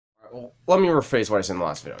well, let me rephrase what I said in the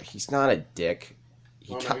last video. He's not a dick.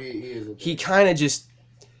 He is a dick. He kind of just...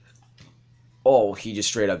 Oh, he just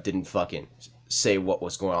straight up didn't fucking say what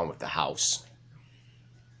was going on with the house.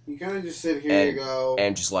 He kind of just said, here you go.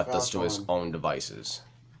 And just left us to his own devices.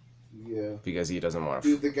 Yeah. Because he doesn't want to...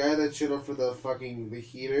 Dude, the guy that showed up for the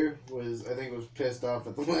heater was, I think, was pissed off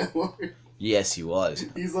at the landlord. Yes, he was.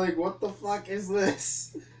 He's like, what the fuck is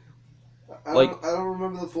this? I don't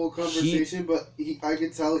remember the full conversation, but I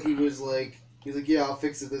could tell he was like, yeah, I'll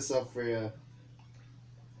fix this up for you.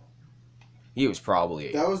 He was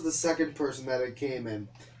probably... That was the second person that it came in.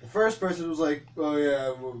 The first person was like, oh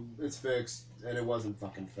yeah, well, it's fixed. And it wasn't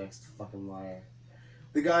fucking fixed. Fucking liar.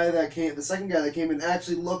 The second guy that came in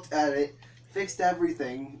actually looked at it, fixed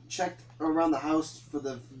everything, checked around the house for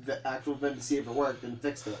the actual vent to see if it worked, and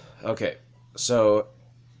fixed it. Okay, so,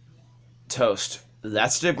 Toast.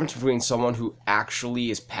 That's the difference between someone who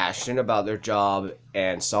actually is passionate about their job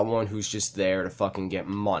and someone who's just there to fucking get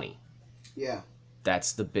money. Yeah.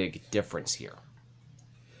 That's the big difference here.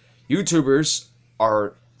 YouTubers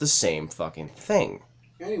are the same fucking thing.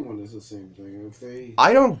 Anyone is the same thing.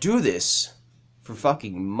 I don't do this for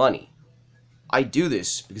fucking money. I do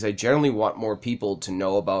this because I generally want more people to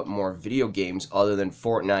know about more video games other than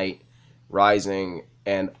Fortnite, Rising,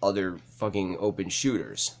 and other fucking open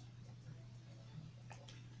shooters.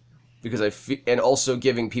 Because and also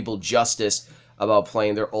giving people justice about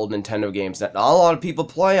playing their old Nintendo games that not a lot of people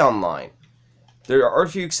play online. There are a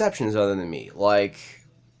few exceptions other than me. Like,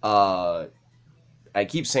 I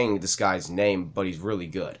keep saying this guy's name, but he's really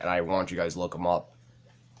good, and I want you guys to look him up.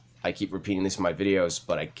 I keep repeating this in my videos,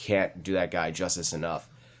 but I can't do that guy justice enough.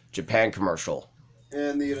 Japan Commercial.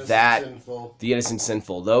 And the Innocent Sinful. The Innocent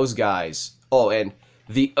Sinful. Those guys. Oh, and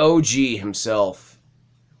the OG himself,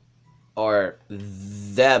 or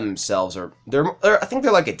themselves, or I think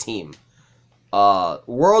they're like a team.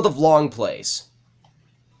 World of Long Plays.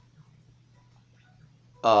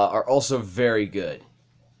 Are also very good.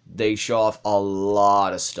 They show off a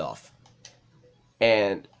lot of stuff.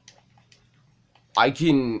 And I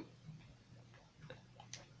can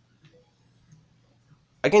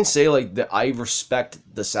say like that I respect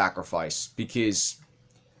the sacrifice because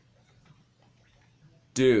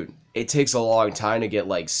dude, it takes a long time to get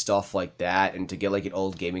like stuff like that and to get like an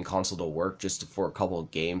old gaming console to work just for a couple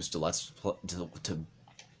of games to to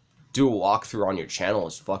do a walkthrough on your channel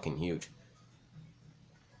is fucking huge.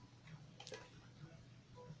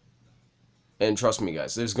 And trust me,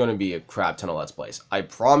 guys, there's going to be a crap ton of Let's Plays. I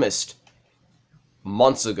promised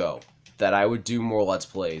months ago that I would do more Let's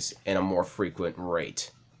Plays in a more frequent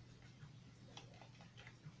rate.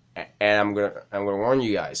 And I'm gonna warn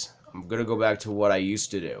you guys. I'm gonna go back to what I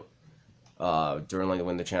used to do during like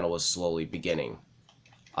when the channel was slowly beginning.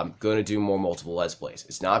 I'm gonna do more multiple Let's Plays.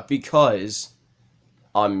 It's not because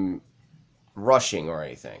I'm rushing or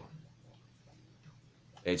anything.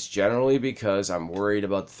 It's generally because I'm worried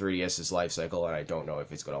about the 3DS's life cycle and I don't know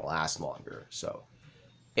if it's going to last longer. So,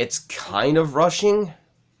 it's kind of rushing.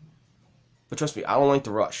 But trust me, I don't like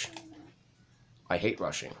to rush. I hate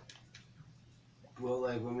rushing. Well,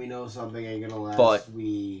 like, when we know something ain't going to last, but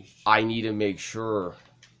I need to make sure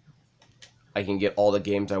I can get all the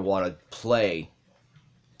games I want to play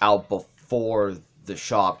out before the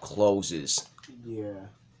shop closes. Yeah.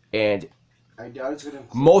 And I doubt it's going to...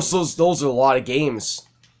 Most of those are a lot of games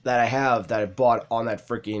that I have that I bought on that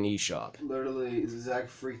freaking eShop. Literally, Zach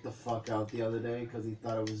freaked the fuck out the other day because he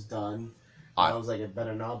thought it was done. I was like, it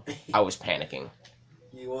better not be. I was panicking.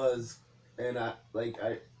 He was. And I'm like,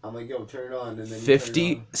 yo, turn it on. And then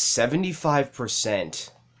 75%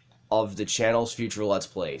 of the channel's future Let's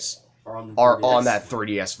Plays are on that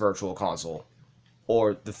 3DS Virtual Console.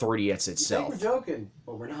 Or the 3DS itself. You think we're joking,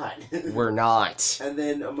 but we're not. We're not. And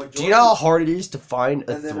then a majority... Do you know how hard it is to find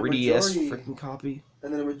a 3DS freaking copy?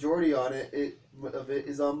 And then a majority of it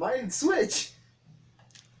is on my Switch.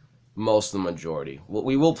 Most of the majority.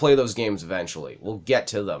 We will play those games eventually. We'll get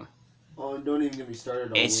to them. Oh, and don't even get me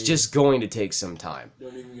started on It's Wii. just going to take some time.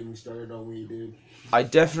 Don't even get me started on Wii, dude. I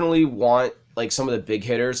definitely want, like, some of the big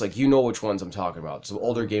hitters. Like, you know which ones I'm talking about. Some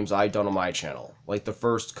older games I've done on my channel. Like, the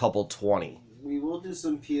first couple 20. We will do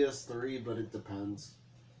some PS3, but it depends.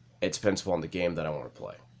 It depends upon the game that I want to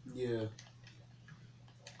play. Yeah.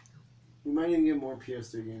 We might even get more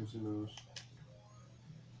PS3 games, who knows.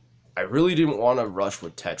 I really didn't want to rush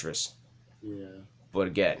with Tetris. Yeah. But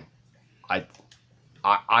again, I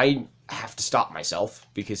have to stop myself,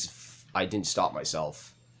 because if I didn't stop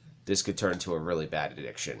myself, this could turn into a really bad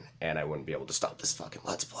addiction, and I wouldn't be able to stop this fucking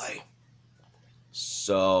Let's Play.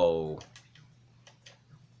 So...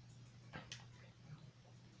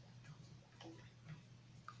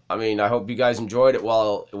 I mean, I hope you guys enjoyed it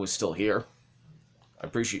while it was still here. I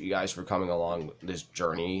appreciate you guys for coming along this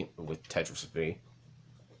journey with Tetris with me.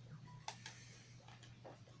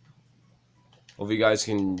 Hope you guys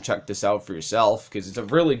can check this out for yourself, because it's a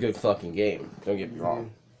really good fucking game. Don't get me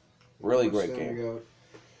wrong. Really great game.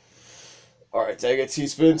 Alright, take it,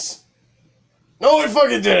 T-Spins. No, I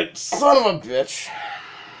fucking did it! Son of a bitch!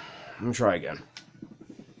 Let me try again.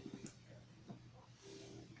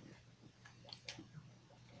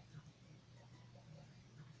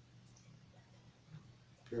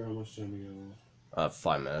 How much time you got?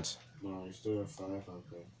 5 minutes. No, you still have 5?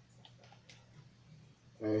 Okay.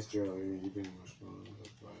 I asked you earlier, you didn't respond.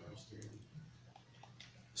 That's why I asked again.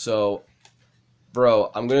 So,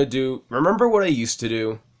 bro, I'm gonna do... Remember what I used to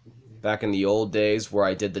do back in the old days where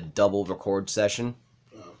I did the double record session?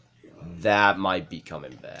 Oh, God. That might be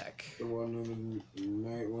coming back. The one in the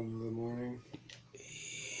night, one in the morning?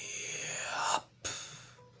 Yep.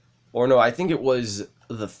 Or no, I think it was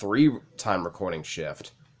the 3-time recording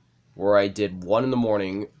shift, where I did 1 in the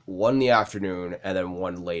morning, 1 in the afternoon, and then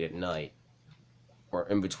 1 late at night. Or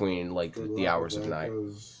in between, like, the hours of night.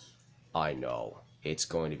 I know. It's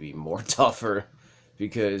going to be more tougher,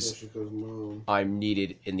 because I'm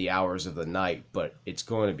needed in the hours of the night, but it's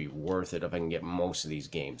going to be worth it if I can get most of these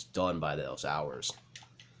games done by those hours.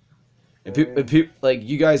 And like,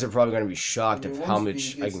 you guys are probably going to be shocked at how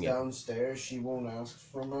much I can get. Downstairs, she won't ask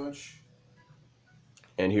for much.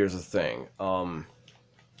 And here's the thing,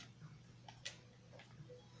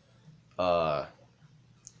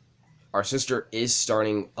 our sister is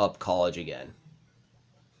starting up college again.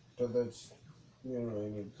 But that's, you don't really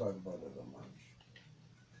need to talk about it that much.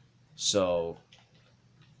 So,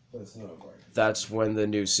 That's not right. That's when the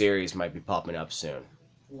new series might be popping up soon.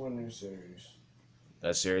 What new series?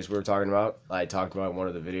 That series we were talking about, I talked about in one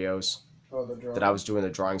of the videos. Oh, the drawing. That I was doing the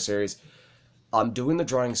drawing series. I'm doing the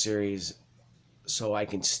drawing series so I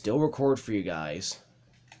can still record for you guys,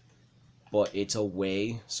 but it's a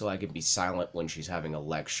way so I can be silent when she's having a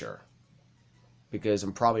lecture. Because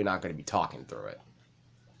I'm probably not going to be talking through it.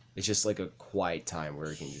 It's just like a quiet time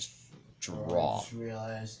where you can just draw. I just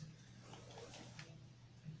realized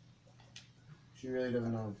she really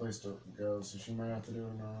doesn't have a place to go, so she might have to do it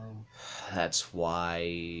in her room. That's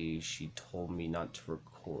why she told me not to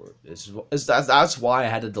record. That's why I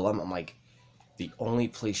had a dilemma. I'm like, the only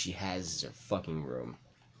place she has is her fucking room.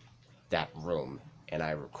 That room. And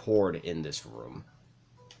I record in this room.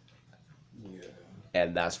 Yeah.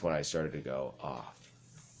 And that's when I started to go, oh,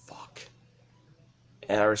 fuck.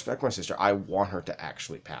 And I respect my sister. I want her to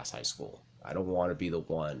actually pass high school. I don't want to be the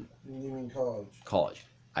one. You mean college? College.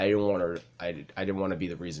 I didn't want her. I didn't want to be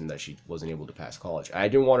the reason that she wasn't able to pass college. I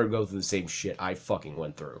didn't want her to go through the same shit I fucking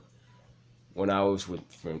went through when I was with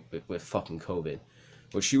fucking COVID.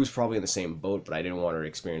 But she was probably in the same boat, but I didn't want her to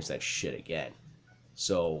experience that shit again.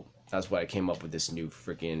 So that's why I came up with this new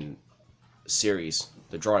freaking series,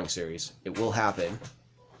 the drawing series. It will happen.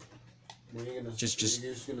 When are you gonna, just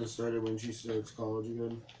you're just gonna start it when she starts college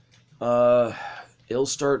again? It'll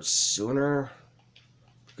start sooner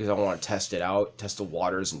because I want to test it out, test the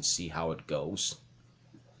waters, and see how it goes.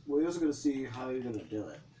 Well, you're also gonna see how you're gonna do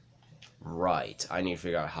it. Right. I need to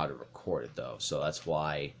figure out how to record it though, so that's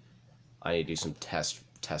why I need to do some test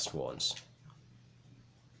ones.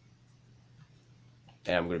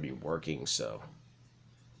 And I'm gonna be working, so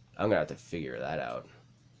I'm gonna have to figure that out.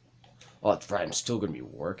 Oh, that's right. I'm still gonna be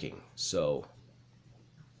working, so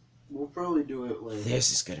we'll probably do it like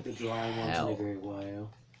this is gonna be drawing hell. Once in a great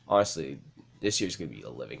while. Honestly, this year's gonna be a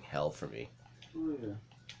living hell for me. Oh yeah.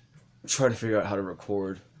 I'm trying to figure out how to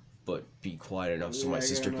record, but be quiet enough so my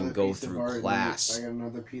sister can go through class. I got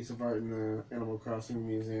another piece of art in the Animal Crossing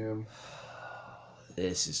museum.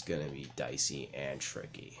 This is gonna be dicey and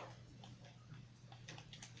tricky.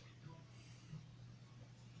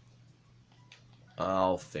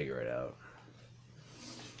 I'll figure it out.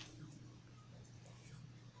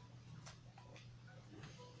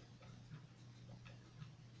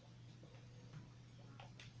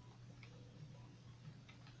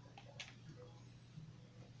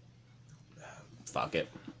 Fuck it.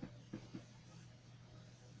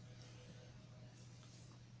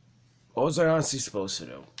 What was I honestly supposed to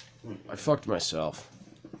do? I fucked myself.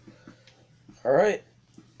 Alright.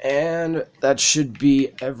 And that should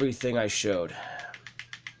be everything I showed.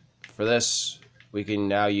 For this, we can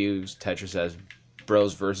now use Tetris as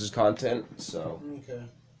bros versus content, so. Okay.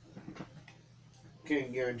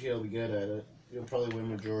 Can't guarantee I'll be good at it. You'll probably win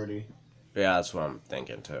majority. Yeah, that's what I'm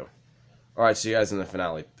thinking too. Alright, see you guys in the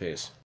finale. Peace.